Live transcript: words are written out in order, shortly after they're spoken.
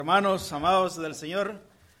Hermanos amados del Señor,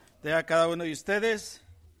 de a cada uno de ustedes,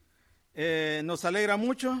 nos alegra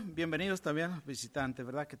mucho, bienvenidos también los visitantes,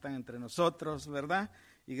 ¿verdad? Que están entre nosotros, ¿verdad?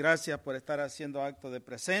 Y gracias por estar haciendo acto de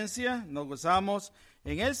presencia. Nos gozamos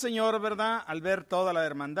en el Señor, ¿verdad? Al ver toda la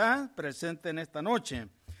hermandad presente en esta noche.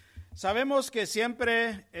 Sabemos que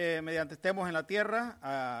siempre, mediante estemos en la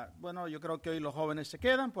tierra, yo creo que hoy los jóvenes se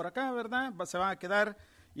quedan por acá, ¿verdad? Se van a quedar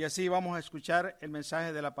y así vamos a escuchar el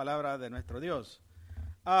mensaje de la palabra de nuestro Dios.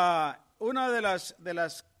 Una de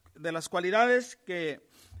las cualidades que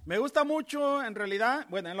me gusta mucho, en realidad,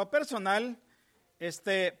 en lo personal,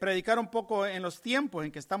 predicar un poco en los tiempos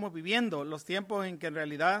en que estamos viviendo, los tiempos en que en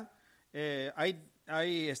realidad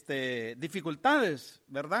hay dificultades,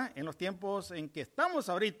 ¿verdad? En los tiempos en que estamos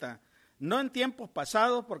ahorita, no en tiempos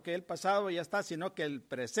pasados, porque el pasado ya está, sino que el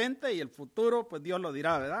presente y el futuro, pues Dios lo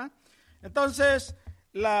dirá, ¿verdad? Entonces,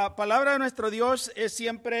 la palabra de nuestro Dios es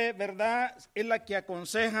siempre, ¿verdad? Es la que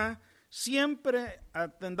aconseja, siempre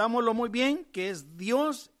atendámoslo muy bien, que es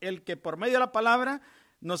Dios el que por medio de la palabra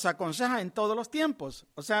nos aconseja en todos los tiempos,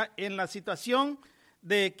 o sea, en la situación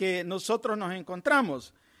de que nosotros nos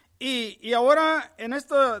encontramos. Y ahora, en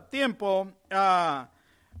este tiempo,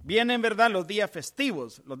 vienen, ¿verdad?, los días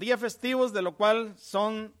festivos de lo cual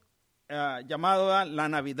son llamados la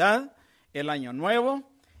Navidad, el Año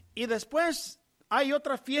Nuevo, y después hay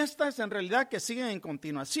otras fiestas en realidad que siguen en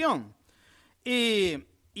continuación. Y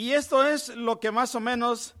esto es lo que más o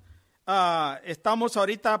menos estamos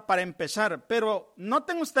ahorita para empezar. Pero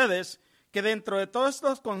noten ustedes que dentro de todos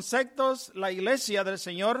estos conceptos, la iglesia del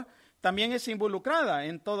Señor también es involucrada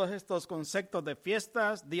en todos estos conceptos de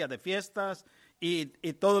fiestas, días de fiestas y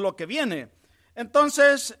todo lo que viene.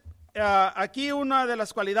 Entonces, aquí una de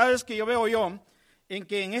las cualidades que yo veo en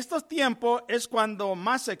que en estos tiempos es cuando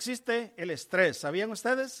más existe el estrés. ¿Sabían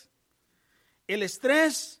ustedes? El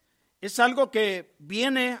estrés es algo que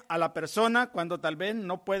viene a la persona cuando tal vez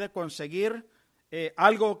no puede conseguir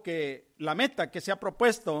algo la meta que se ha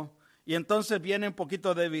propuesto, y entonces viene un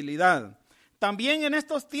poquito de debilidad. También en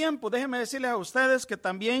estos tiempos, déjenme decirles a ustedes que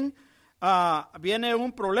también viene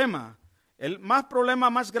un problema. El problema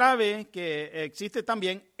más grave que existe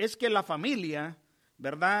también es que la familia,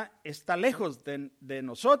 ¿verdad?, está lejos de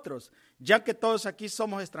nosotros, ya que todos aquí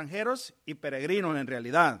somos extranjeros y peregrinos en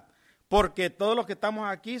realidad, porque todos los que estamos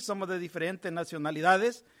aquí somos de diferentes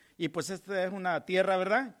nacionalidades y pues esta es una tierra,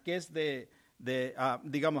 ¿verdad?, que es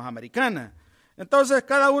digamos, americana. Entonces,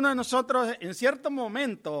 cada uno de nosotros, en cierto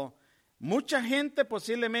momento, mucha gente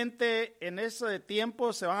posiblemente en ese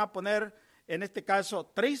tiempo se van a poner, en este caso,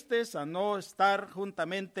 tristes a no estar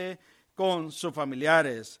juntamente con sus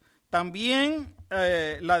familiares. También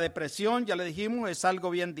la depresión, ya le dijimos, es algo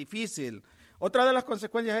bien difícil. Otra de las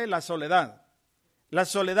consecuencias es la soledad. La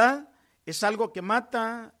soledad es algo que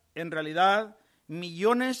mata en realidad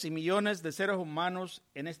millones y millones de seres humanos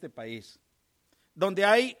en este país. Donde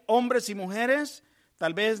hay hombres y mujeres,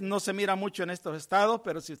 tal vez no se mira mucho en estos estados,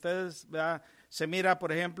 pero si ustedes se mira,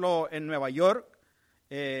 por ejemplo, en Nueva York,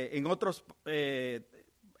 en otros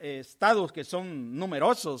estados que son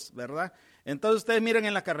numerosos, ¿verdad? Entonces ustedes miren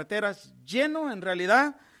en las carreteras lleno en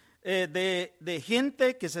realidad de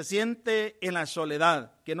gente que se siente en la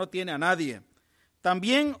soledad, que no tiene a nadie.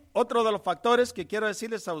 También otro de los factores que quiero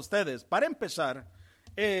decirles a ustedes, para empezar,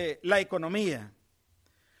 la economía.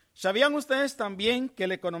 ¿Sabían ustedes también que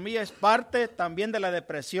la economía es parte también de la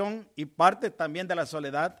depresión y parte también de la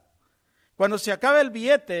soledad? Cuando se acaba el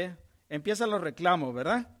billete, empiezan los reclamos,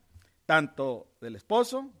 ¿verdad? Tanto del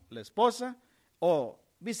esposo, la esposa o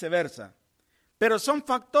viceversa. Pero son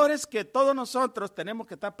factores que todos nosotros tenemos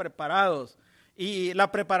que estar preparados. Y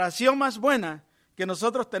la preparación más buena que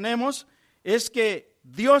nosotros tenemos es que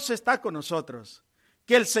Dios está con nosotros.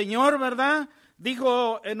 Que el Señor, ¿verdad?,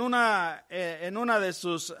 dijo en una de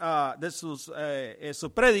sus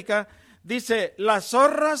prédicas, dice, las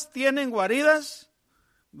zorras tienen guaridas,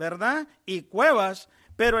 ¿verdad?, y cuevas,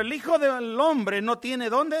 pero el Hijo del Hombre no tiene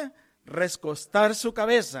dónde recostar su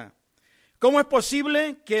cabeza. ¿Cómo es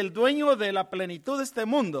posible que el dueño de la plenitud de este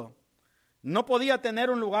mundo no podía tener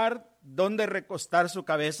un lugar donde recostar su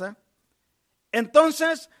cabeza?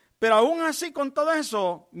 Entonces, pero aún así con todo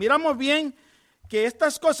eso, miramos bien que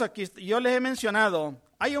estas cosas que yo les he mencionado,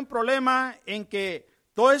 hay un problema en que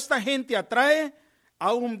toda esta gente atrae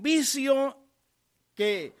a un vicio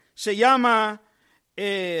que se llama,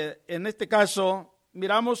 en este caso,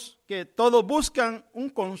 miramos que todos buscan un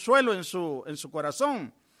consuelo en su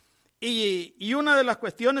corazón. Y una de las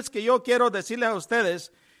cuestiones que yo quiero decirles a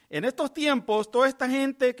ustedes, en estos tiempos, toda esta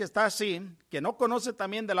gente que está así, que no conoce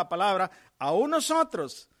también de la palabra, aún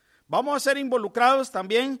nosotros vamos a ser involucrados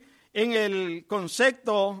también en el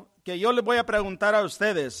concepto que yo les voy a preguntar a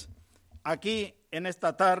ustedes aquí en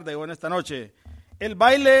esta tarde o en esta noche. ¿El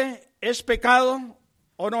baile es pecado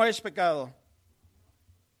o no es pecado?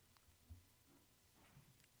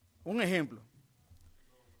 Un ejemplo.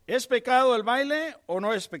 ¿Es pecado el baile o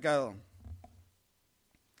no es pecado?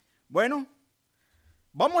 Bueno,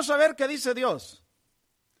 vamos a ver qué dice Dios.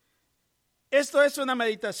 Esto es una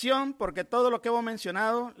meditación porque todo lo que hemos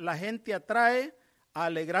mencionado, la gente atrae a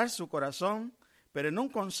alegrar su corazón, pero en un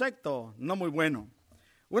concepto no muy bueno.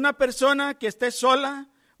 Una persona que esté sola,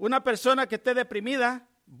 una persona que esté deprimida,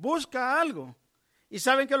 busca algo. ¿Y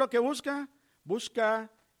saben qué es lo que busca?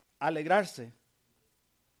 Busca alegrarse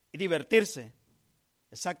y divertirse.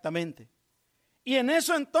 Exactamente. Y en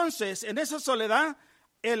eso entonces, en esa soledad,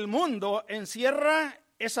 el mundo encierra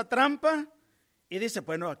esa trampa y dice,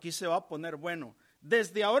 bueno, aquí se va a poner bueno.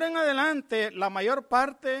 Desde ahora en adelante, la mayor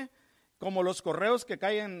parte, como los correos que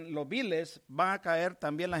caen los biles, van a caer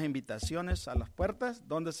también las invitaciones a las puertas,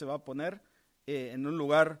 donde se va a poner en un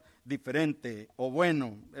lugar diferente o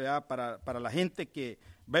bueno, para la gente que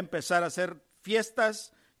va a empezar a hacer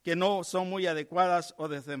fiestas que no son muy adecuadas o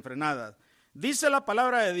desenfrenadas. Dice la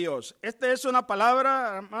palabra de Dios, esta es una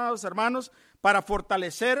palabra, amados hermanos, para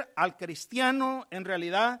fortalecer al cristiano en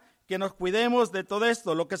realidad, que nos cuidemos de todo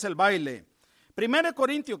esto, lo que es el baile. 1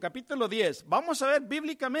 Corintios capítulo 10, vamos a ver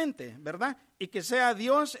bíblicamente, ¿verdad? Y que sea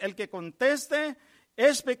Dios el que conteste,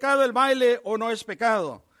 ¿es pecado el baile o no es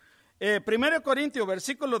pecado? 1 Corintios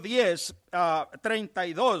versículo 10,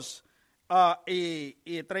 32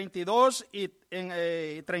 y 32 y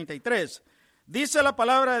 33. Dice la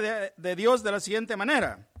palabra de Dios de la siguiente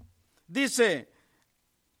manera. Dice,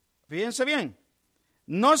 fíjense bien,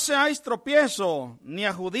 no seáis tropiezo ni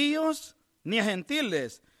a judíos ni a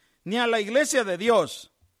gentiles, ni a la iglesia de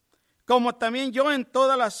Dios, como también yo en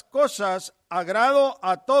todas las cosas agrado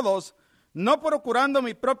a todos, no procurando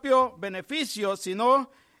mi propio beneficio,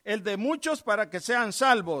 sino el de muchos para que sean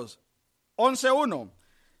salvos. 11:1.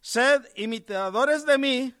 Sed imitadores de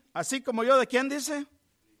mí, así como yo, ¿de quién dice?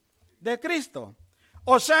 De Cristo.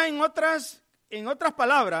 O sea, en otras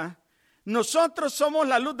palabras, nosotros somos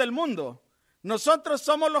la luz del mundo. Nosotros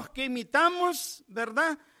somos los que imitamos,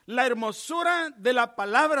 ¿verdad?, la hermosura de la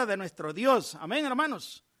palabra de nuestro Dios. Amén,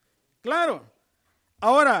 hermanos. Claro.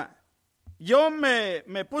 Ahora, yo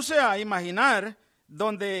me puse a imaginar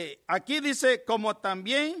donde aquí dice, como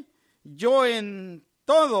también yo en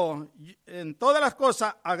todas las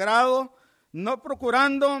cosas agrado, no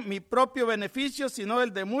procurando mi propio beneficio, sino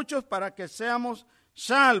el de muchos para que seamos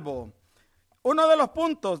salvos. Uno de los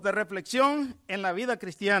puntos de reflexión en la vida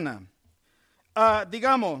cristiana.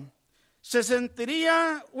 Digamos, se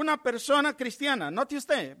sentiría una persona cristiana, note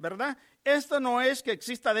usted, ¿verdad? Esto no es que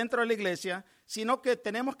exista dentro de la iglesia, sino que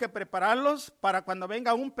tenemos que prepararlos para cuando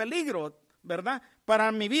venga un peligro, ¿verdad?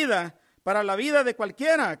 Para mi vida, para la vida de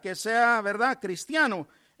cualquiera que sea, ¿verdad?, cristiano.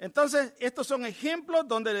 Entonces, estos son ejemplos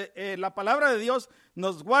donde la palabra de Dios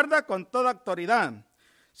nos guarda con toda autoridad.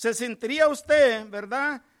 ¿Se sentiría usted,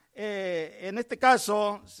 verdad, en este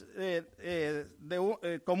caso,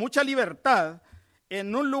 con mucha libertad,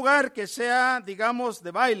 en un lugar que sea, digamos,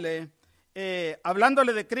 de baile,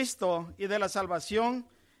 hablándole de Cristo y de la salvación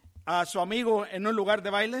a su amigo en un lugar de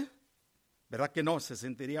baile? ¿Verdad que no? Se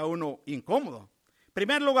sentiría uno incómodo.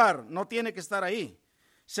 Primer lugar, no tiene que estar ahí.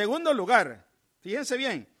 Segundo lugar, fíjense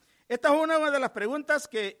bien, esta es una de las preguntas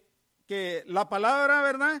que la palabra,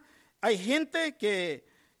 ¿verdad? Hay gente que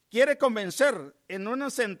quiere convencer en un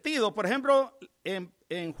sentido. Por ejemplo,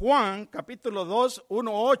 en Juan capítulo 2,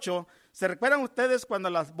 1, 8, ¿se recuerdan ustedes cuando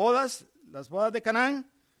las bodas de Canaán?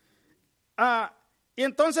 Y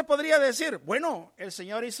entonces podría decir, bueno, el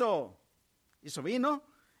Señor hizo vino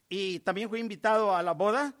y también fue invitado a la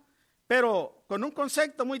boda, pero con un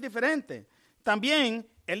concepto muy diferente. También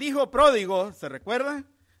el hijo pródigo, ¿se recuerdan?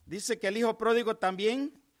 Dice que el hijo pródigo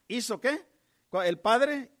también hizo ¿qué? El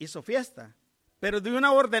padre hizo fiesta, pero de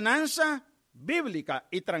una ordenanza bíblica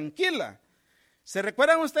y tranquila. ¿Se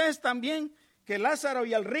recuerdan ustedes también que Lázaro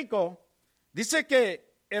y el rico, dice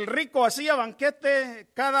que el rico hacía banquete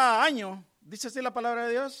cada año? ¿Dice así la palabra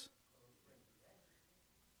de Dios?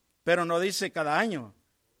 Pero no dice cada año,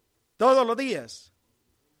 todos los días.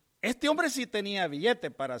 Este hombre sí tenía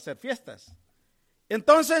billete para hacer fiestas.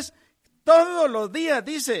 Entonces, todos los días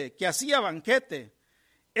dice que hacía banquete.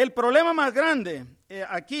 El problema más grande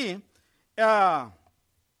aquí,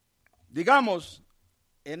 digamos,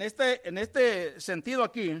 en este sentido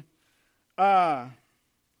aquí,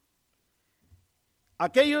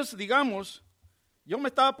 aquellos, digamos, yo me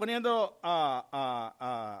estaba poniendo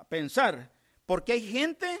a pensar, porque hay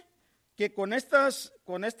gente que con estos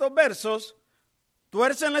versos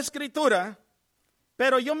tuercen la escritura,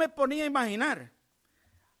 Pero yo me ponía a imaginar,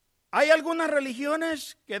 hay algunas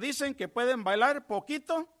religiones que dicen que pueden bailar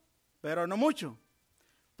poquito, pero no mucho.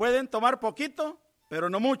 Pueden tomar poquito, pero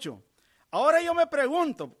no mucho. Ahora yo me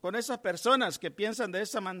pregunto con esas personas que piensan de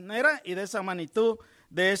esa manera y de esa magnitud,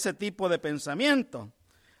 de ese tipo de pensamiento.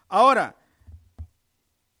 Ahora,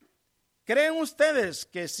 ¿creen ustedes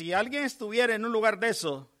que si alguien estuviera en un lugar de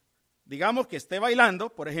eso, digamos que esté bailando,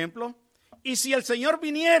 por ejemplo, y si el Señor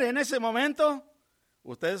viniera en ese momento,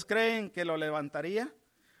 ¿ustedes creen que lo levantaría?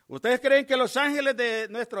 ¿Ustedes creen que los ángeles de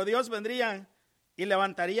nuestro Dios vendrían y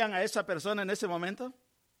levantarían a esa persona en ese momento?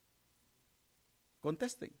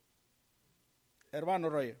 Contesten. Hermano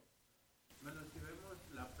Roger. Bueno, si vemos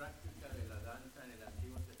la práctica de la danza en el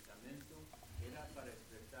Antiguo Testamento, era para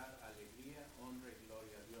expresar alegría, honra y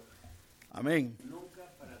gloria a Dios. Amén. Nunca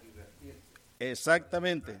para divertirse.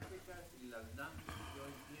 Exactamente. Las prácticas y las danzas que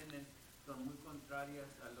hoy tienen son muy contrarias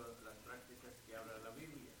a las prácticas que habla la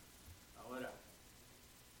Biblia. Ahora,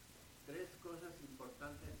 tres cosas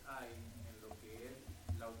importantes hay en lo que es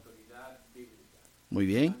la autoridad bíblica. Muy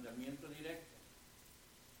bien. Mandamiento directo,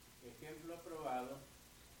 ejemplo aprobado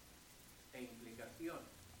e implicación.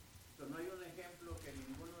 Entonces, no hay un ejemplo que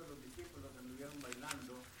ninguno de los discípulos anduvieron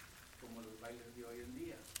bailando como los bailes de hoy en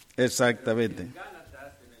día. Exactamente. En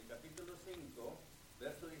Gálatas, en el capítulo 5,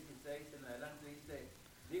 verso 16 en adelante dice,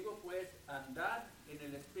 digo pues, andad en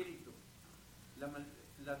el espíritu.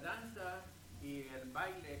 La danza y el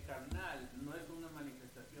baile carnal no es una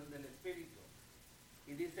manifestación del espíritu.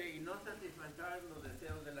 Y dice, y no satisfacer los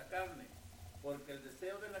deseos de la carne, porque el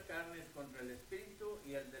deseo de la carne es contra el espíritu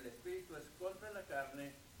y el del espíritu es contra la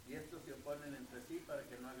carne, y estos se oponen entre sí para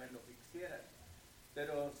que no hagan lo que quisieran.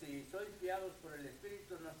 Pero si sois guiados por el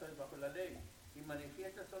espíritu, no estáis bajo la ley. Y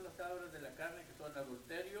manifiestas son las obras de la carne, que son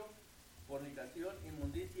adulterio, fornicación,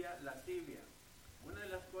 inmundicia, lascivia. Una de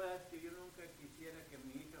las cosas que yo nunca quisiera que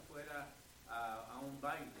mi hija fuera a un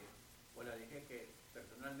baile, o la dije que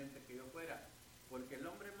personalmente que yo fuera, porque el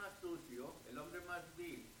hombre más sucio, el hombre más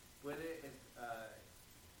vil, puede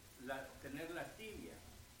tener lascivia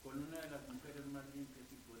con una de las mujeres más limpias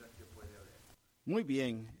y puras que puede haber. Muy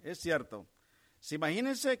bien, es cierto. Si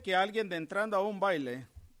imagínense que alguien de entrando a un baile,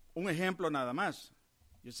 un ejemplo nada más.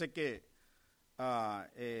 Yo sé que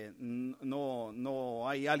no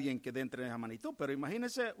hay alguien que entre en esa magnitud, pero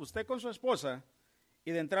imagínense usted con su esposa y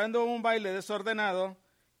de entrando a un baile desordenado,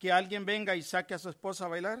 que alguien venga y saque a su esposa a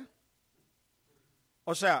bailar.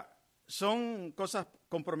 O sea, son cosas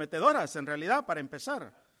comprometedoras en realidad para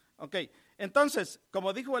empezar. Ok, entonces,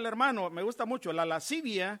 como dijo el hermano, me gusta mucho, la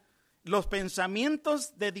lascivia, los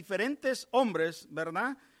pensamientos de diferentes hombres,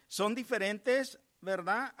 ¿verdad? Son diferentes,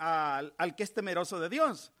 ¿verdad? Al que es temeroso de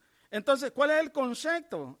Dios. Entonces, ¿cuál es el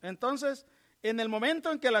concepto? Entonces, en el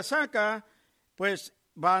momento en que la saca, pues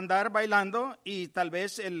va a andar bailando y tal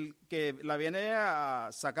vez el que la viene a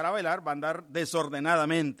sacar a bailar va a andar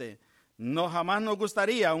desordenadamente. No, jamás nos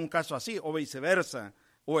gustaría un caso así, o viceversa,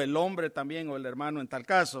 o el hombre también, o el hermano en tal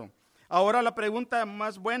caso. Ahora la pregunta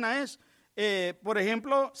más buena es, por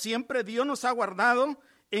ejemplo, siempre Dios nos ha guardado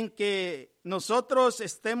en que nosotros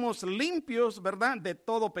estemos limpios, ¿verdad?, de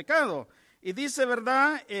todo pecado. Y dice,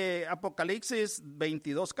 ¿verdad?, Apocalipsis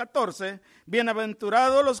 22:14,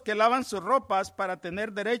 bienaventurados los que lavan sus ropas para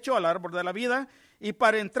tener derecho al árbol de la vida y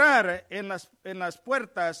para entrar en las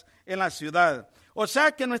puertas en la ciudad. O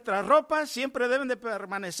sea que nuestras ropas siempre deben de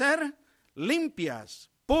permanecer limpias,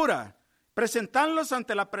 puras, presentarlos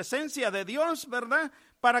ante la presencia de Dios, ¿verdad?,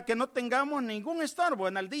 para que no tengamos ningún estorbo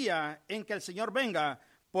en el día en que el Señor venga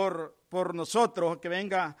por nosotros, que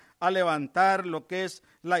venga a levantar lo que es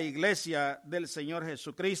la iglesia del Señor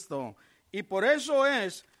Jesucristo. Y por eso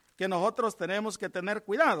es que nosotros tenemos que tener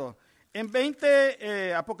cuidado. En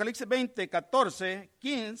Apocalipsis 20, 14,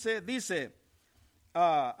 15 dice,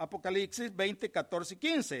 Apocalipsis 20, 14 y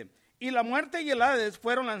 15, y la muerte y el Hades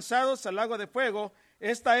fueron lanzados al lago de fuego.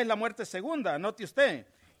 Esta es la muerte segunda, note usted.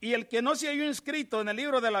 Y el que no se halló inscrito en el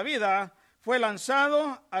libro de la vida fue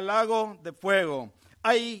lanzado al lago de fuego.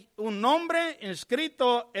 Hay un nombre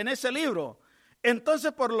inscrito en ese libro.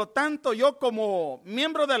 Entonces, por lo tanto, yo como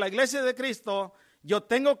miembro de la Iglesia de Cristo, yo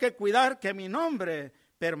tengo que cuidar que mi nombre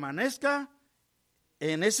permanezca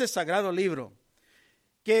en ese sagrado libro,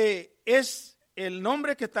 que es el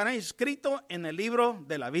nombre que estará inscrito en el libro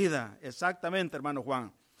de la vida. Exactamente, hermano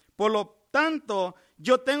Juan. Por lo tanto,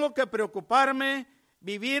 yo tengo que preocuparme,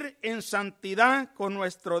 vivir en santidad con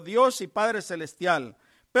nuestro Dios y Padre Celestial.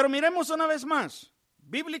 Pero miremos una vez más,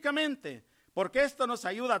 bíblicamente, porque esto nos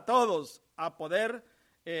ayuda a todos a poder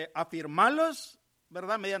afirmarlos,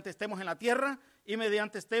 ¿verdad? Mediante estemos en la tierra y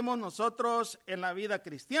mediante estemos nosotros en la vida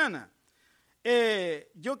cristiana.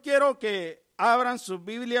 Yo quiero que abran sus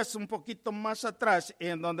Biblias un poquito más atrás,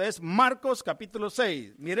 en donde es Marcos capítulo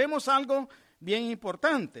 6. Miremos algo bien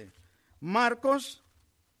importante. Marcos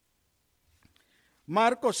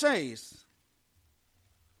 6.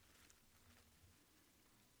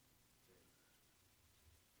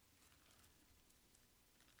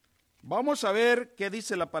 Vamos a ver qué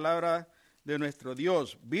dice la palabra de nuestro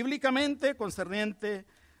Dios, bíblicamente concerniente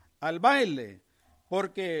al baile.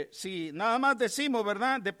 Porque si nada más decimos,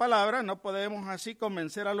 ¿verdad?, de palabra, no podemos así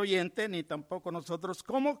convencer al oyente, ni tampoco nosotros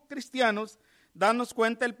como cristianos, darnos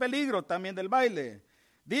cuenta del peligro también del baile.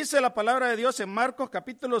 Dice la palabra de Dios en Marcos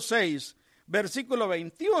capítulo 6, versículo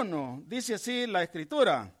 21, dice así la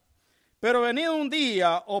Escritura: pero venido un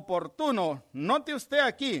día oportuno, note usted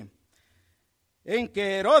aquí, en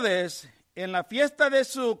que Herodes, en la fiesta de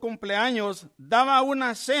su cumpleaños, daba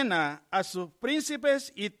una cena a sus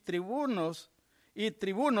príncipes y tribunos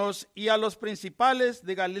y a los principales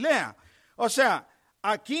de Galilea. O sea,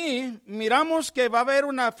 aquí miramos que va a haber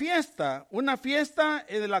una fiesta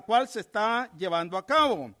en la cual se está llevando a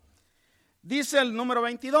cabo. Dice el número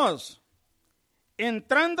 22,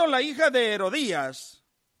 entrando la hija de Herodías,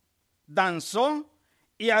 danzó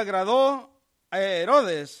y agradó a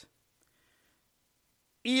Herodes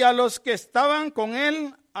y a los que estaban con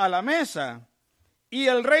él a la mesa. Y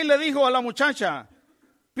el rey le dijo a la muchacha: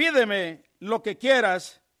 pídeme lo que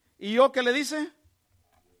quieras. ¿Y yo qué le dice?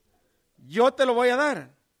 Yo te lo voy a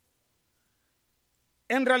dar.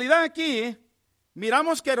 En realidad aquí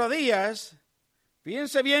miramos que Herodías,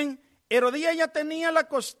 fíjense bien, Herodías ya tenía la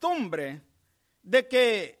costumbre de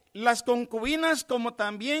que las concubinas, como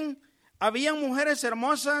también habían mujeres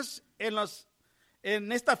hermosas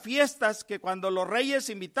en estas fiestas, que cuando los reyes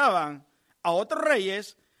invitaban a otros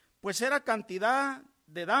reyes, pues era cantidad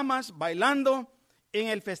de damas bailando en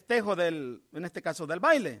el festejo en este caso del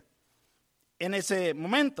baile, en ese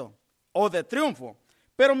momento, o de triunfo.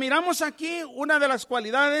 Pero miramos aquí una de las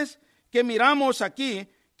cualidades que miramos aquí,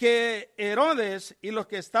 que Herodes y los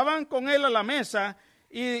que estaban con él a la mesa,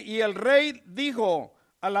 y el rey dijo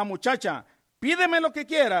a la muchacha: pídeme lo que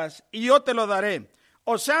quieras y yo te lo daré.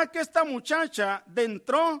 O sea que esta muchacha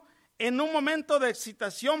entró en un momento de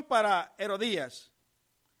excitación para Herodías.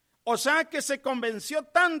 O sea que se convenció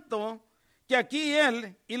tanto que aquí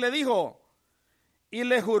él, y le dijo, y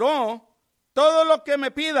le juró: todo lo que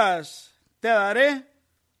me pidas te daré,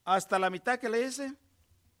 hasta la mitad, que le dice,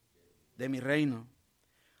 de mi reino.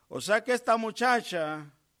 O sea que esta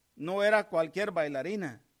muchacha no era cualquier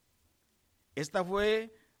bailarina. Esta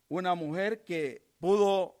fue una mujer que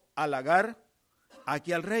pudo halagar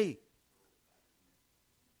aquí al rey.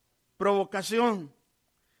 Provocación,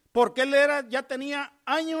 porque él ya tenía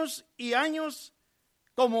años y años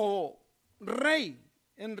como rey,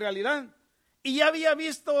 en realidad, y ya había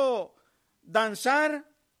visto danzar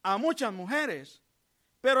a muchas mujeres,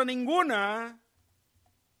 pero ninguna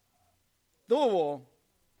tuvo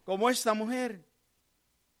como esta mujer.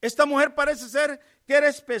 Esta mujer parece ser que era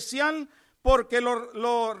especial porque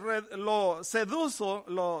lo sedujo,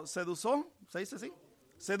 ¿se dice así?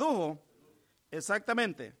 Sedujo,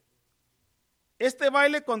 exactamente. Este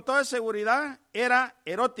baile con toda seguridad era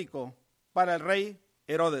erótico para el rey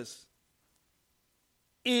Herodes.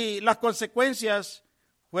 Y las consecuencias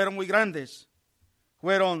fueron muy grandes,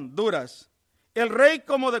 fueron duras. El rey,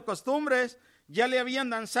 como de costumbres, ya le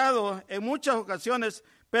habían danzado en muchas ocasiones,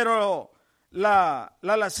 pero la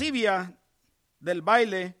lascivia del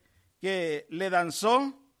baile que le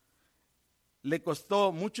danzó le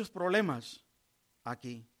costó muchos problemas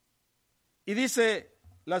aquí. Y dice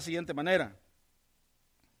la siguiente manera: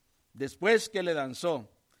 después que le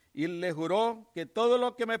danzó y le juró que todo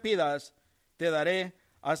lo que me pidas te daré,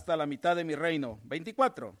 hasta la mitad de mi reino.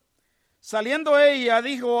 24. Saliendo ella,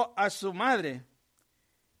 dijo a su madre: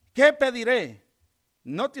 ¿qué pediré?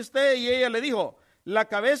 Note usted, y ella le dijo: la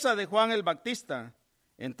cabeza de Juan el Bautista.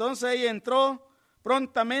 Entonces ella entró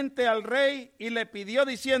prontamente al rey y le pidió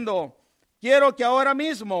diciendo: quiero que ahora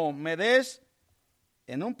mismo me des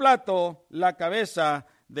en un plato la cabeza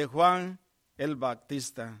de Juan el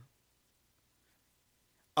Bautista.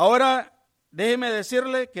 Ahora déjeme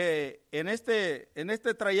decirle que en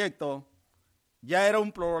este trayecto ya era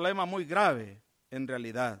un problema muy grave en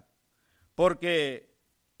realidad, porque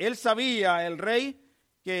él sabía, el rey,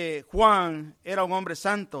 que Juan era un hombre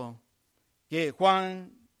santo, que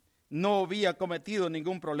Juan no había cometido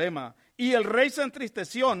ningún problema. Y el rey se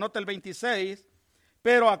entristeció, nota el 26,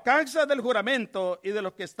 pero a causa del juramento y de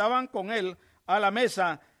los que estaban con él a la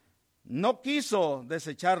mesa, no quiso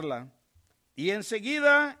desecharla. Y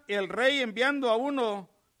enseguida el rey, enviando a uno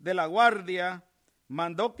de la guardia,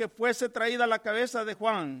 mandó que fuese traída la cabeza de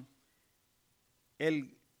Juan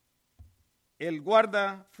el el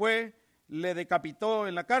guarda fue, le decapitó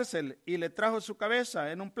en la cárcel y le trajo su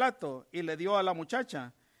cabeza en un plato y le dio a la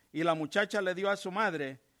muchacha. Y la muchacha le dio a su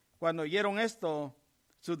madre. Cuando oyeron esto,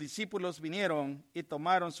 sus discípulos vinieron y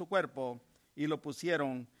tomaron su cuerpo y lo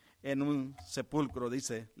pusieron en un sepulcro,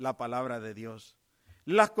 dice la palabra de Dios.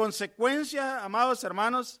 Las consecuencias, amados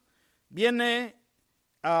hermanos, viene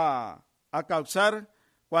a causar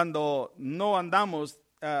cuando no andamos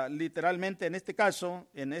literalmente, en este caso,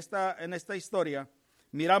 en esta historia,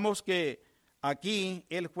 miramos que aquí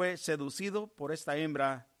él fue seducido por esta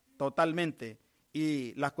hembra totalmente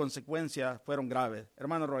y las consecuencias fueron graves.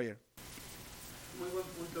 Hermano Roger. Muy buen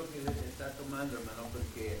punto que está tomando, hermano,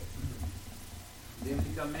 porque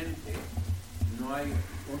bíblicamente no hay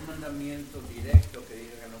un mandamiento directo que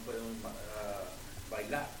diga que no podemos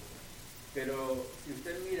bailar. Pero si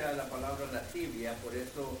usted mira la palabra lascivia, por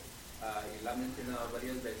eso, y la ha mencionado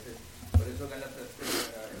varias veces, por eso Gálatas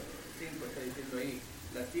 5 está diciendo ahí,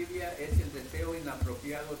 lascivia es el deseo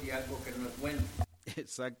inapropiado de algo que no es bueno.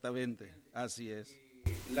 Exactamente, así es.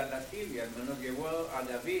 Y la lascivia, hermanos, llevó a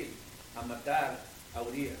David a matar a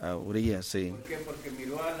Urías. A Urías, sí. ¿Por qué? Porque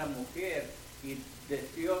miró a la mujer y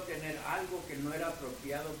deseó tener algo que no era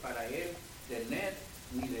apropiado para él tener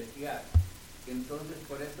ni desear. Entonces,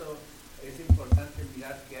 por eso es importante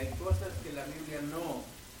mirar que hay cosas que la Biblia no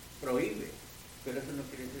prohíbe, pero eso no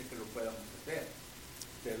quiere decir que lo podamos hacer.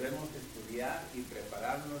 Debemos estudiar y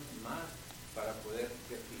prepararnos más para poder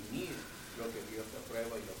definir lo que Dios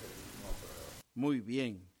aprueba y lo que Dios no aprueba. Muy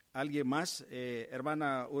bien. ¿Alguien más,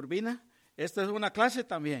 hermana Urbina? Esta es una clase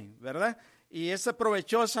también, ¿verdad? Y es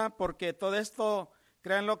provechosa porque todo esto,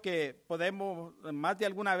 créanlo que podemos más de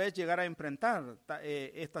alguna vez llegar a enfrentar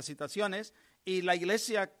estas situaciones y la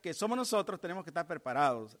iglesia que somos nosotros tenemos que estar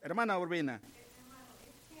preparados. Hermana Urbina. Hermano,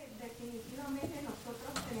 es que definitivamente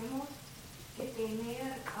nosotros tenemos que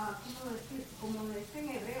tener, como dice en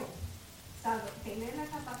hebreo, tener la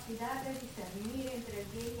capacidad de discernir entre el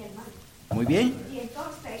bien y el mal. Muy bien. Y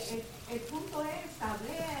entonces el punto es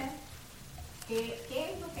saber qué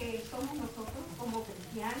es lo que somos nosotros como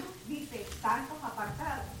cristianos, dice santos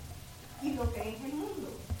apartados, y lo que es el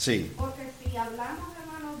mundo. Sí. Porque si hablamos,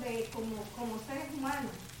 hermanos, de como seres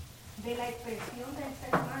humanos, de la expresión del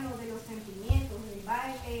ser humano, de los sentimientos, del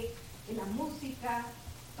baile, de la música,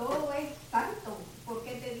 todo es santo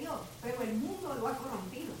porque es de Dios, pero el mundo lo ha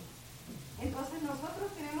corrompido. Entonces nosotros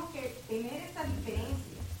tenemos que tener esa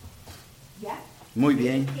diferencia, ¿ya? Muy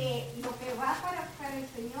bien. Que lo que va para el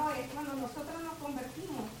Señor es cuando nosotros nos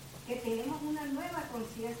convertimos, que tenemos una nueva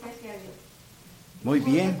conciencia hacia Dios. Muy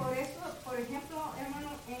bien. Por eso, por ejemplo, hermano,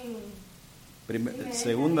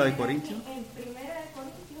 Segunda de Corintios. En Primera de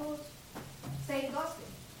Corintios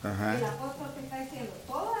 6:12, Ajá. el apóstol te está diciendo,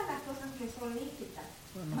 todas las cosas me son lícitas,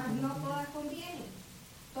 mas no todas convienen.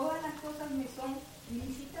 Todas las cosas me son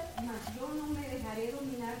lícitas, mas yo no me dejaré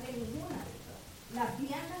dominar de ninguna. Las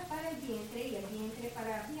viandas para el vientre y el vientre para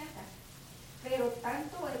las viandas. Pero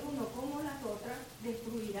tanto el uno como las otras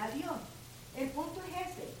destruirá Dios. El punto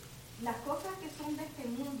es ese. Las cosas que son de este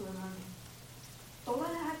mundo, hermano,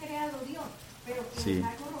 todas las ha creado Dios, pero quien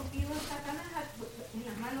ha corrompido es Satanás en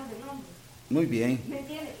las manos del hombre. Muy bien. ¿Me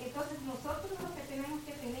entiendes? Entonces nosotros lo que tenemos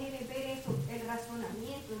que tener es ver eso, el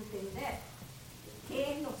razonamiento, entender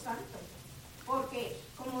qué es lo santo. Porque,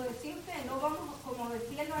 como decía usted, no vamos, como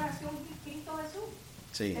decía en la oración Cristo Jesús,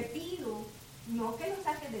 Sí. te pido no que los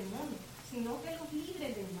saques del mundo, sino que los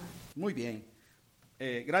libres del mal. Muy bien.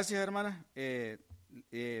 Gracias, hermana.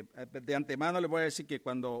 De antemano les voy a decir que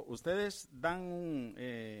cuando ustedes dan,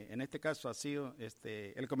 en este caso así,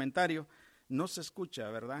 el comentario, no se escucha,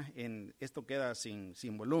 ¿verdad? Esto queda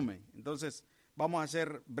sin volumen. Entonces, vamos a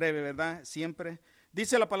ser breve, ¿verdad? Siempre.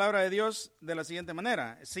 Dice la palabra de Dios de la siguiente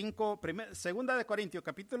manera, Segunda de Corintios,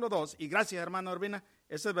 capítulo 2, y gracias, hermana Urbina,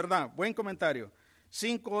 eso es verdad, buen comentario.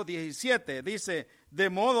 5:17 dice, de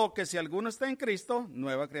modo que si alguno está en Cristo,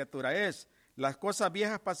 nueva criatura es. Las cosas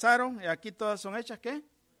viejas pasaron y aquí todas son hechas, ¿qué?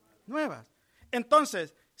 Nuevas.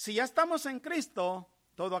 Entonces, si ya estamos en Cristo,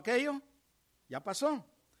 todo aquello ya pasó.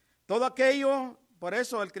 Todo aquello, por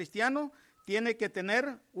eso el cristiano tiene que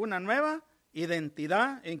tener una nueva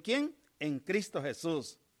identidad. ¿En quién? En Cristo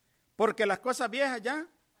Jesús. Porque las cosas viejas ya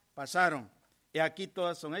pasaron y aquí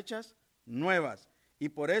todas son hechas nuevas. Y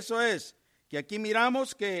por eso es que aquí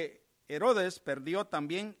miramos que Herodes perdió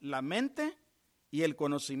también la mente y el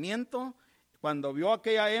conocimiento. Cuando vio a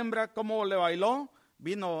aquella hembra cómo le bailó,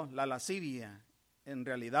 vino la lascivia en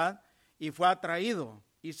realidad y fue atraído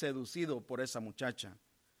y seducido por esa muchacha.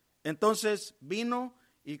 Entonces vino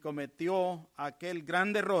y cometió aquel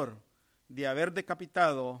gran error de haber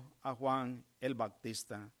decapitado a Juan el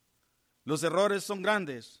Bautista. Los errores son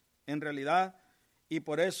grandes en realidad, y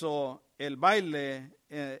por eso el baile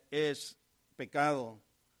es pecado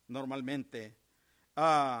normalmente.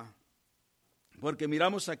 Porque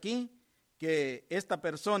miramos aquí que esta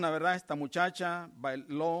persona, ¿verdad? Esta muchacha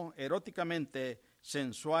bailó eróticamente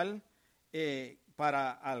sensual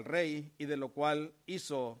para al rey, y de lo cual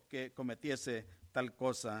hizo que cometiese tal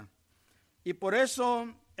cosa. Y por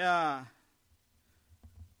eso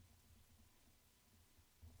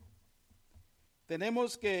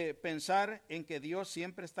tenemos que pensar en que Dios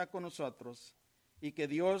siempre está con nosotros y que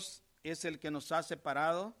Dios es el que nos ha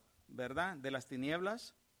separado, ¿verdad?, de las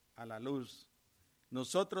tinieblas a la luz.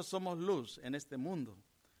 Nosotros somos luz en este mundo.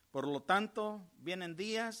 Por lo tanto, vienen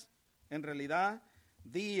días, en realidad,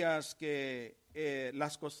 días que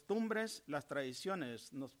las costumbres, las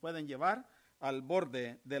tradiciones nos pueden llevar al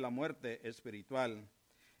borde de la muerte espiritual.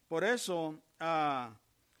 Por eso,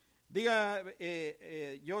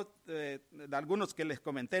 yo de algunos que les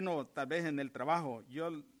comenté, no, tal vez en el trabajo,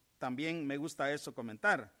 yo también me gusta eso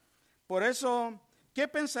comentar. Por eso, ¿qué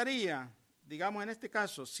pensaría, digamos en este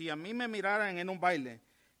caso, si a mí me miraran en un baile?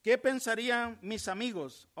 ¿Qué pensarían mis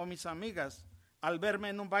amigos o mis amigas al verme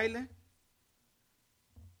en un baile?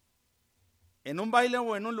 En un baile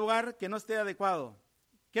o en un lugar que no esté adecuado.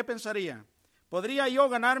 ¿Qué pensaría? ¿Podría yo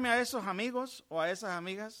ganarme a esos amigos o a esas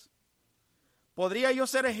amigas? ¿Podría yo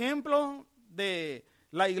ser ejemplo de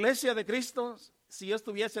la iglesia de Cristo si yo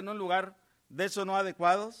estuviese en un lugar de esos no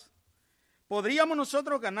adecuados? ¿Podríamos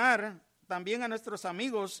nosotros ganar también a nuestros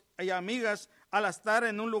amigos y amigas al estar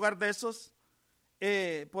en un lugar de esos?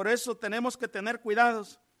 Por eso tenemos que tener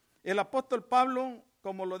cuidados. El apóstol Pablo,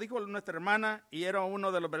 como lo dijo nuestra hermana, y era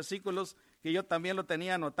uno de los versículos que yo también lo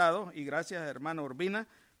tenía anotado, y gracias hermana Urbina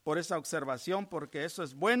por esa observación, porque eso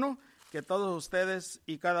es bueno, que todos ustedes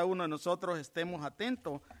y cada uno de nosotros estemos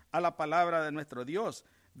atentos a la palabra de nuestro Dios.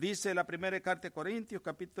 Dice la primera carta de Corintios,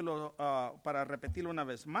 capítulo, para repetirlo una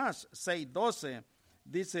vez más, 6:12,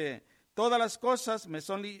 dice: todas las cosas me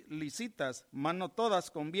son lícitas, mas no todas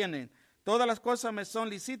convienen. Todas las cosas me son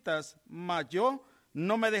lícitas, mas yo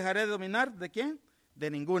no me dejaré dominar, ¿de quién? De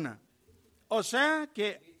ninguna. O sea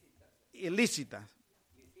que, ilícitas.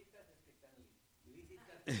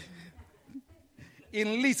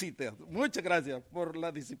 Ilícitas. Muchas gracias por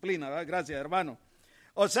la disciplina, ¿verdad? Gracias, hermano.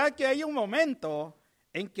 O sea que hay un momento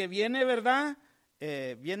en que viene, ¿verdad?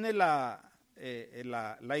 Viene la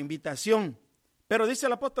invitación. Pero dice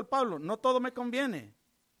el apóstol Pablo, no todo me conviene.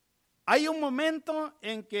 Hay un momento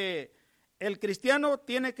en que el cristiano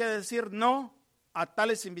tiene que decir no a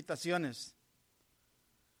tales invitaciones.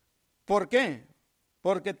 ¿Por qué?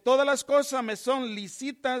 Porque todas las cosas me son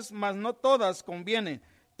lícitas, mas no todas convienen.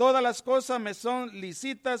 Todas las cosas me son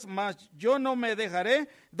lícitas, mas yo no me dejaré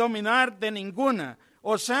dominar de ninguna.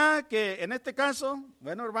 O sea que en este caso,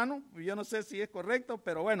 bueno hermano, yo no sé si es correcto,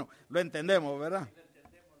 pero bueno, lo entendemos, ¿verdad?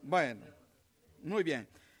 Bueno, muy bien.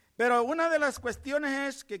 Pero una de las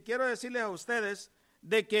cuestiones es que quiero decirles a ustedes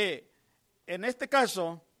de que en este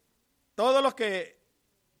caso, todos los que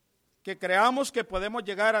creamos que podemos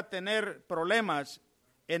llegar a tener problemas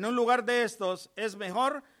en un lugar de estos, es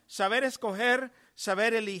mejor saber escoger,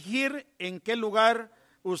 saber elegir en qué lugar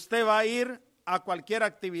usted va a ir a cualquier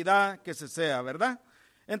actividad que se sea, ¿verdad?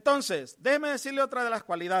 Entonces, déjeme decirle otra de las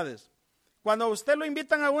cualidades. Cuando a usted lo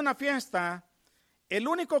invitan a una fiesta, el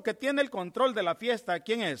único que tiene el control de la fiesta,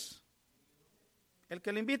 ¿quién es? El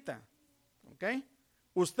que le invita, ¿ok?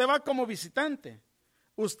 Usted va como visitante.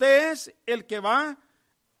 Usted es el que va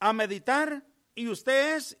a meditar y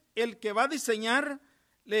usted es el que va a diseñar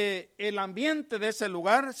el ambiente de ese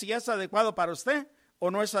lugar, si es adecuado para usted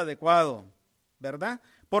o no es adecuado, ¿verdad?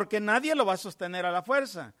 Porque nadie lo va a sostener a la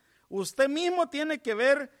fuerza. Usted mismo tiene que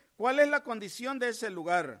ver cuál es la condición de ese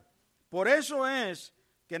lugar. Por eso es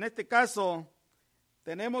que en este caso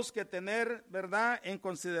tenemos que tener, ¿verdad?, en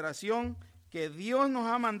consideración que Dios nos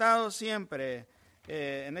ha mandado siempre,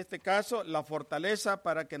 en este caso, la fortaleza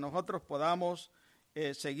para que nosotros podamos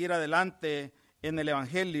seguir adelante en el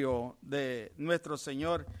Evangelio de nuestro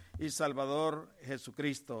Señor y Salvador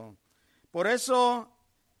Jesucristo. Por eso,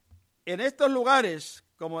 en estos lugares,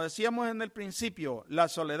 como decíamos en el principio, la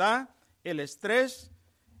soledad, el estrés,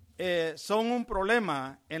 son un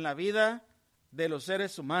problema en la vida de los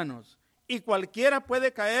seres humanos. Y cualquiera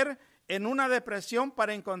puede caer en una depresión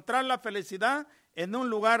para encontrar la felicidad en un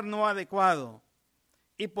lugar no adecuado.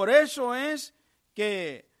 Y por eso es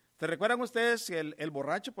que, ¿se recuerdan ustedes el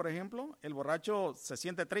borracho, por ejemplo? El borracho se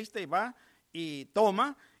siente triste y va y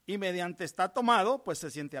toma, y mediante está tomado, pues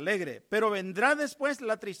se siente alegre. Pero vendrá después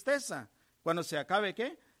la tristeza, cuando se acabe,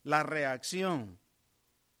 ¿qué? La reacción.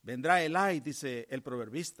 Vendrá el ay, dice el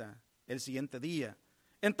proverbista, el siguiente día.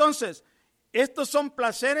 Entonces, estos son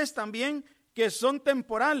placeres también que son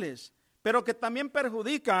temporales, pero que también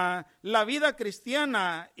perjudica la vida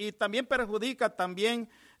cristiana y también perjudica también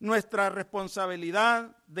nuestra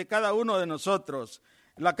responsabilidad de cada uno de nosotros.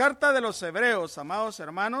 La carta de los Hebreos, amados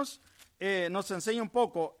hermanos, nos enseña un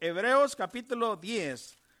poco. Hebreos capítulo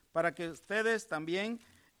 10, para que ustedes también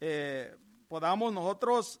podamos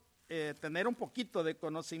nosotros tener un poquito de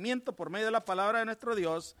conocimiento por medio de la palabra de nuestro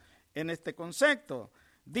Dios en este concepto.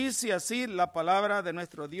 Dice así la palabra de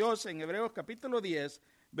nuestro Dios en Hebreos capítulo 10,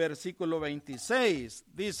 versículo 26.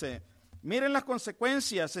 Dice, miren las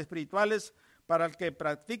consecuencias espirituales para el que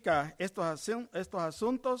practica estos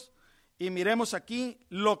asuntos, y miremos aquí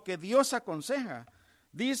lo que Dios aconseja.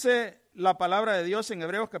 Dice la palabra de Dios en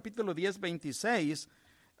Hebreos capítulo 10, 26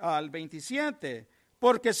 al 27,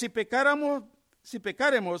 porque si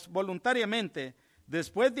pecaremos voluntariamente,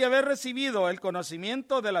 después de haber recibido el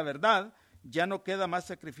conocimiento de la verdad, ya no queda más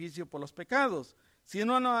sacrificio por los pecados,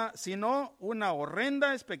 sino una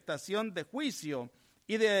horrenda expectación de juicio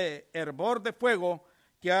y de hervor de fuego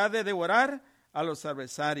que ha de devorar a los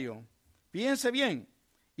adversarios. Fíjense bien,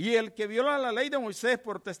 y el que viola la ley de Moisés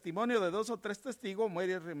por testimonio de 2 o 3 testigos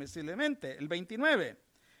muere irremisiblemente. El 29,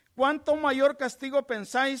 ¿cuánto mayor castigo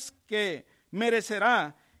pensáis que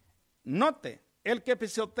merecerá? Note, el que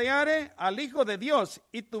pisoteare al Hijo de Dios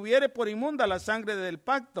y tuviere por inmunda la sangre del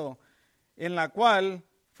pacto, en la cual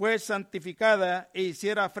fue santificada e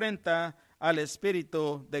hiciera afrenta al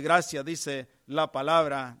Espíritu de gracia, dice la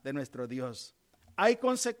palabra de nuestro Dios. Hay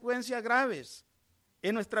consecuencias graves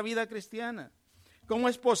en nuestra vida cristiana. ¿Cómo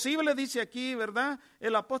es posible, dice aquí, verdad,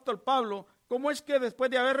 el apóstol Pablo, cómo es que después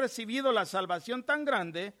de haber recibido la salvación tan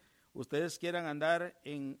grande, ustedes quieran andar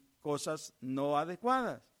en cosas no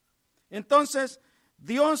adecuadas? Entonces,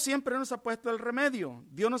 Dios siempre nos ha puesto el remedio.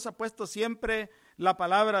 Dios nos ha puesto siempre la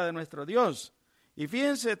palabra de nuestro Dios. Y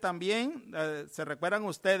fíjense también, se recuerdan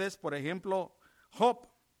ustedes, por ejemplo, Job,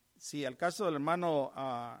 si el caso del hermano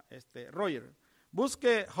Roger,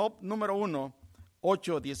 busque Job número 1,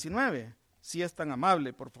 8-19, si es tan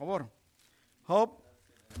amable, por favor. Job.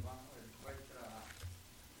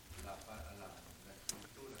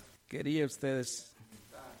 Quería ustedes,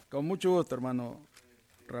 con mucho gusto, hermano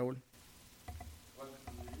Raúl.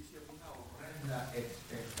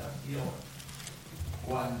 Expectación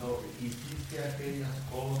cuando hiciste aquellas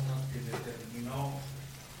cosas que determinó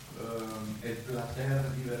el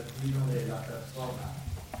placer divertido de la persona,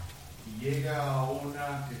 y llega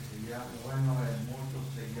una que se llama, bueno, en muchos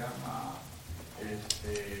se llama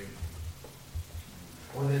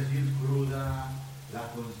puede decir cruda,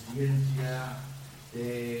 la conciencia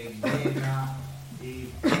llega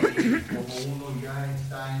y como uno ya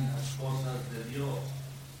está en las cosas de Dios,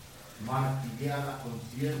 martillea la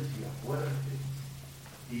conciencia fuerte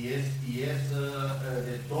y es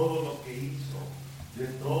de todo lo que hizo, de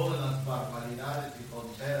todas las barbaridades y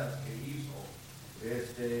tonteras que hizo,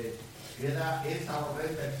 queda esa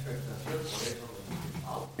horrenda expectación. Por eso lo dice.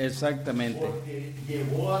 Exactamente. Porque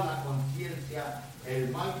llevó a la conciencia el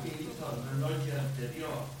mal que hizo la noche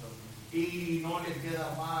anterior y no le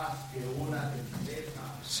queda más que una tristeza.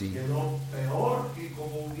 Sí. Quedó peor que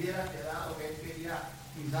como hubiera quedado, que él quería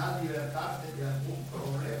quizás libertarse de algún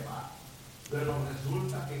problema, pero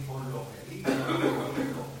resulta que con lo que hizo,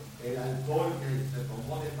 el alcohol que se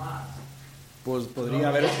tomó de más, pues podría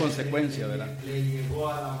haber consecuencias, ¿verdad? Le llegó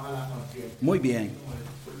a la mala conciencia. Muy bien.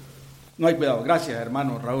 No hay cuidado. Gracias,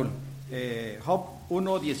 hermano Raúl. Job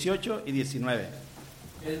 1, 18 y 19.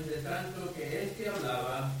 Entre tanto que éste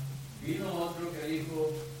hablaba, vino otro que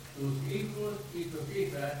dijo, tus hijos y tus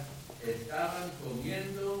hijas estaban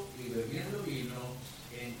comiendo y bebiendo vino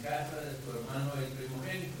en casa de su hermano el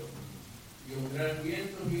primogénito. Y un gran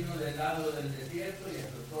viento vino del lado del desierto y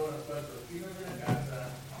azotó las 4 esquinas de la casa,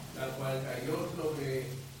 la cual cayó sobre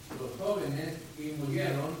los jóvenes y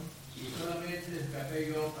murieron, y solamente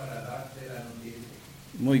escapé yo para darte la noticia.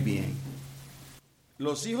 Muy bien.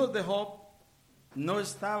 Los hijos de Job no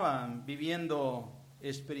estaban viviendo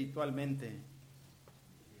espiritualmente.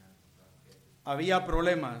 Había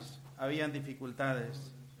problemas, habían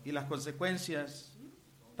dificultades, y las consecuencias,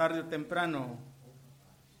 tarde o temprano,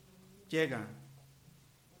 llegan.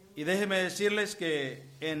 Y déjenme decirles que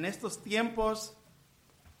en estos tiempos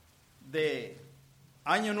de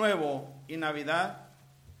Año Nuevo y Navidad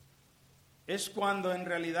es cuando en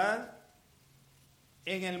realidad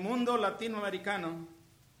en el mundo latinoamericano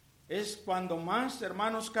es cuando más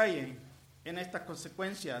hermanos caen en estas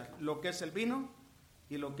consecuencias, lo que es el vino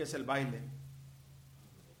y lo que es el baile.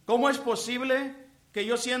 ¿Cómo es posible que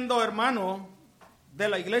yo, siendo hermano de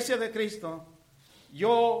la iglesia de Cristo,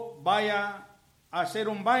 yo vaya a hacer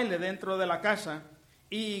un baile dentro de la casa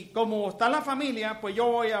y como está la familia, pues yo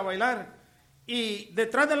voy a bailar. Y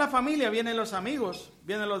detrás de la familia vienen los amigos,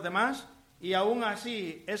 vienen los demás, y aún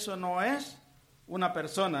así eso no es una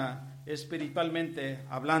persona espiritualmente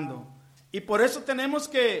hablando. Y por eso tenemos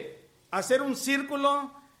que hacer un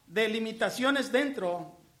círculo de limitaciones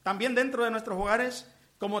también dentro de nuestros hogares,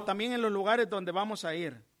 como también en los lugares donde vamos a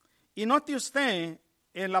ir. Y note usted,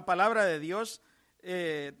 en la palabra de Dios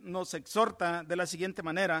nos exhorta de la siguiente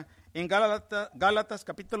manera, en Gálatas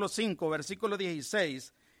capítulo 5, versículos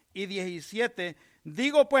 16 y 17,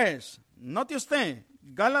 digo pues, note usted,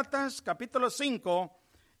 Gálatas capítulo 5,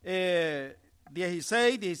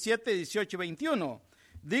 16, 17, 18 y 21,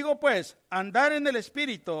 digo pues, andar en el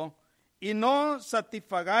Espíritu y no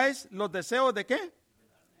satisfagáis los deseos ¿de qué?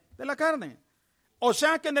 De la carne. O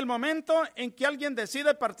sea que en el momento en que alguien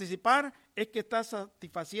decide participar, es que está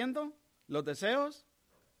satisfaciendo los deseos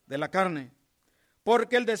de la carne.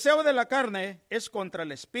 Porque el deseo de la carne es contra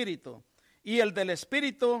el Espíritu, y el del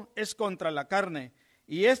Espíritu es contra la carne.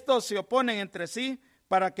 Y estos se oponen entre sí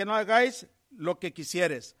para que no hagáis lo que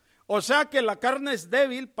quisieres. O sea que la carne es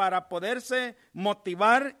débil para poderse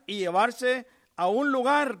motivar y llevarse a un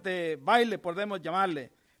lugar de baile, podemos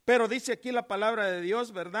llamarle. Pero dice aquí la palabra de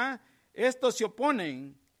Dios, ¿verdad? Estos se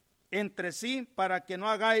oponen entre sí para que no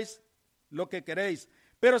hagáis lo que queréis.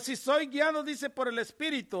 Pero si sois guiados, dice, por el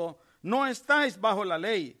Espíritu, no estáis bajo la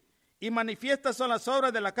ley. Y manifiestas son las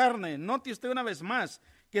obras de la carne. Note usted una vez más,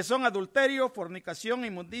 que son adulterio, fornicación,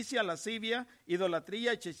 inmundicia, lascivia,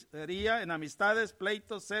 idolatría, hechicería, enemistades,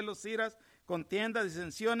 pleitos, celos, iras, contiendas,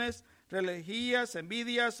 disensiones, religías,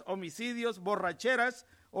 envidias, homicidios, borracheras,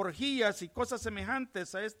 orgías y cosas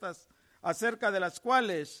semejantes a estas, acerca de las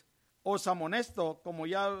cuales os amonesto, como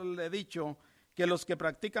ya le he dicho, que los que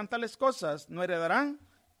practican tales cosas no heredarán,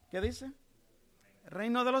 ¿qué dice? El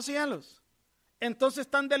reino de los cielos. Entonces,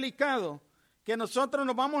 tan delicado que nosotros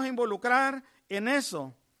nos vamos a involucrar en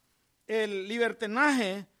eso. El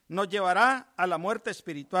libertinaje nos llevará a la muerte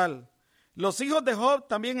espiritual. Los hijos de Job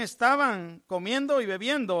también estaban comiendo y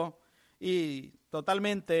bebiendo y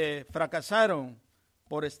totalmente fracasaron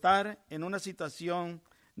por estar en una situación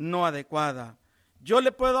no adecuada. Yo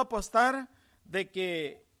le puedo apostar de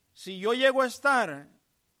que si yo llego a estar,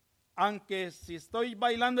 aunque si estoy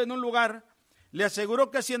bailando en un lugar, le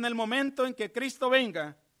aseguro que si en el momento en que Cristo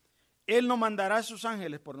venga, Él no mandará a sus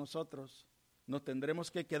ángeles por nosotros. Nos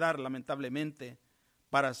tendremos que quedar, lamentablemente,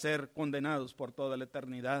 para ser condenados por toda la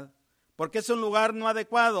eternidad. Porque es un lugar no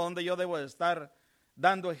adecuado donde yo debo estar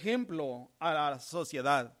dando ejemplo a la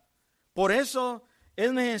sociedad. Por eso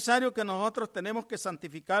es necesario que nosotros tenemos que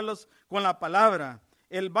santificarlos con la palabra.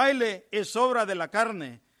 El baile es obra de la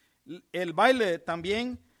carne. El baile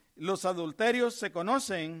también, los adulterios se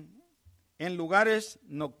conocen en lugares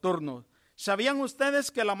nocturnos. ¿Sabían ustedes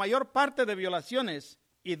que la mayor parte de violaciones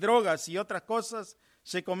y drogas y otras cosas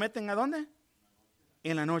se cometen ¿a dónde?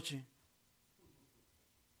 En la noche,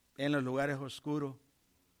 en los lugares oscuros,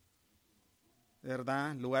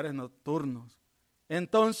 ¿verdad? Lugares nocturnos.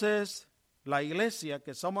 Entonces, la iglesia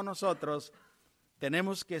que somos nosotros,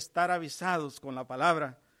 tenemos que estar avisados con la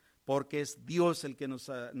palabra, porque es Dios el que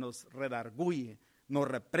nos redarguye, nos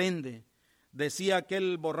reprende. Decía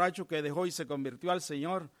aquel borracho que dejó y se convirtió al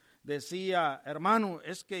Señor, decía, hermano,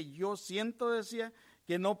 es que yo siento, decía,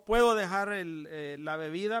 que no puedo dejar la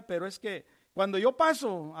bebida, pero es que cuando yo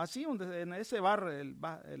paso así en ese bar,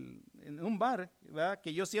 en un bar, ¿verdad?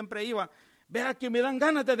 Que yo siempre iba, vea que me dan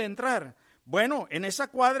ganas de entrar. Bueno, en esa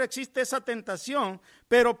cuadra existe esa tentación,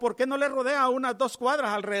 pero ¿por qué no le rodea unas 2 cuadras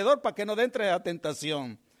alrededor para que no entre la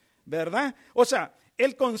tentación? ¿Verdad? O sea,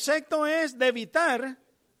 el concepto es de evitar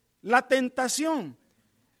la tentación.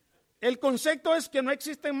 El concepto es que no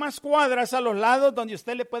existen más cuadras a los lados donde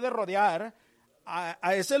usted le puede rodear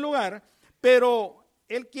a ese lugar, pero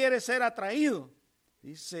él quiere ser atraído,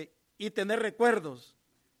 dice, y tener recuerdos.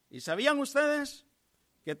 ¿Y sabían ustedes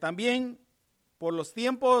que también por los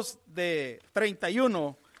tiempos de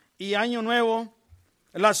 31 y Año Nuevo,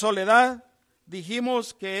 la soledad,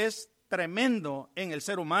 dijimos que es tremendo en el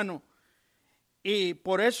ser humano? Y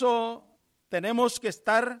por eso tenemos que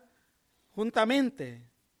estar juntamente.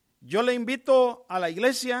 Yo le invito a la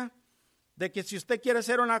iglesia de que si usted quiere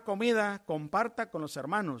hacer una comida, comparta con los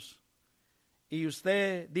hermanos y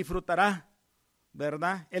usted disfrutará,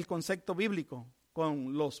 ¿verdad?, el concepto bíblico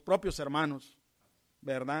con los propios hermanos,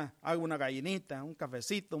 ¿verdad? Haga una gallinita, un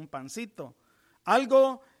cafecito, un pancito,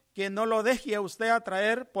 algo que no lo deje a usted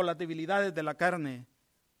atraer por las debilidades de la carne,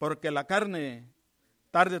 porque la carne,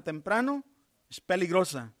 tarde o temprano, es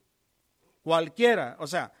peligrosa. Cualquiera, o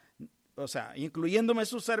sea, incluyéndome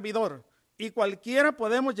su servidor, y cualquiera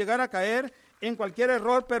podemos llegar a caer en cualquier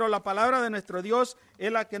error, pero la palabra de nuestro Dios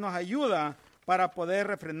es la que nos ayuda para poder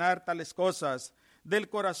refrenar tales cosas. Del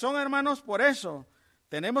corazón, hermanos, por eso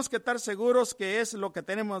tenemos que estar seguros que es lo que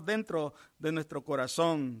tenemos dentro de nuestro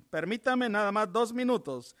corazón. Permítame nada más 2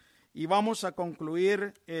 minutos y vamos a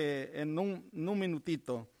concluir en un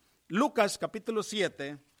minutito. Lucas capítulo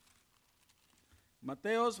 7,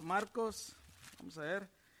 Mateos, Marcos, vamos a ver,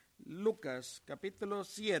 Lucas capítulo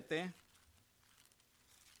 7,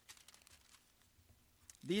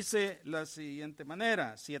 dice la siguiente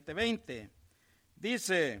manera, 7:20,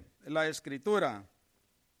 dice la Escritura,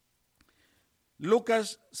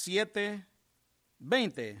 Lucas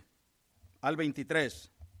 7:20 al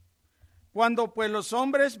 23. Cuando pues los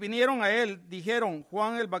hombres vinieron a él, dijeron,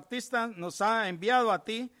 Juan el Bautista nos ha enviado a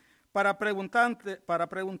ti para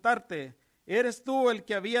preguntarte, ¿eres tú el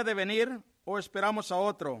que había de venir o esperamos a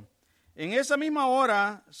otro? En esa misma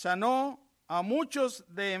hora sanó a muchos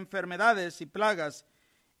de enfermedades y plagas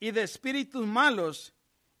y de espíritus malos,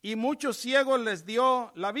 y muchos ciegos les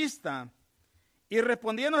dio la vista. Y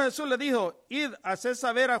respondiendo Jesús le dijo, id, haced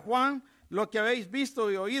saber a Juan lo que habéis visto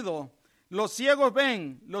y oído. Los ciegos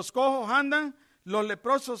ven, los cojos andan, los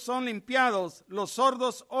leprosos son limpiados, los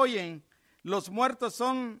sordos oyen, los muertos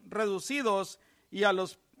son reducidos y a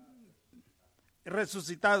los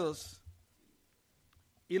resucitados.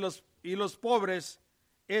 Y los pobres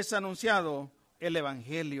es anunciado el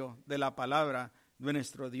evangelio de la palabra de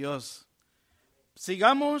nuestro Dios.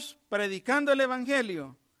 Sigamos predicando el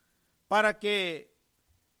evangelio para que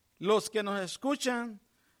los que nos escuchan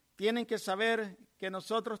tienen que saber que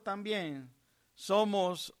nosotros también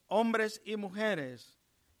somos hombres y mujeres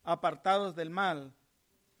apartados del mal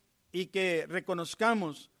y que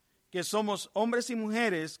reconozcamos que somos hombres y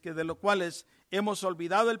mujeres que de los cuales hemos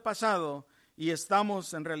olvidado el pasado y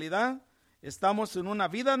estamos en realidad, estamos en una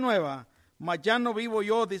vida nueva, mas ya no vivo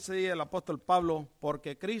yo, dice el apóstol Pablo,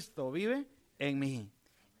 porque Cristo vive en mí.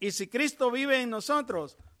 Y si Cristo vive en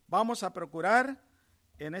nosotros, vamos a procurar,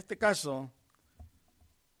 en este caso,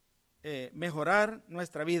 mejorar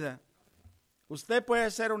nuestra vida. Usted puede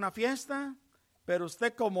hacer una fiesta, pero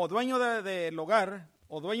usted como dueño del hogar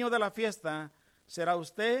o dueño de la fiesta, será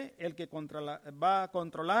usted el que va a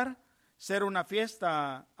controlar ser una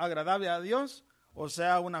fiesta agradable a Dios o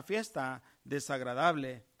sea una fiesta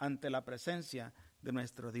desagradable ante la presencia de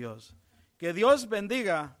nuestro Dios. Que Dios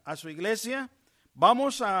bendiga a su iglesia.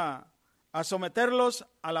 Vamos a someterlos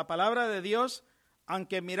a la palabra de Dios,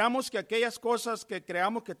 aunque miramos que aquellas cosas que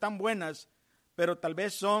creamos que están buenas, pero tal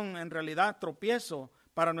vez son en realidad tropiezo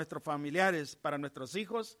para nuestros familiares, para nuestros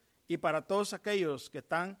hijos y para todos aquellos que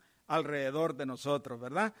están alrededor de nosotros,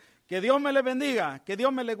 ¿verdad? Que Dios me le bendiga, que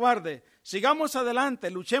Dios me le guarde. Sigamos adelante,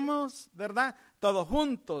 luchemos, ¿verdad? Todos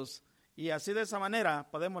juntos y así de esa manera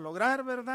podemos lograr, ¿verdad?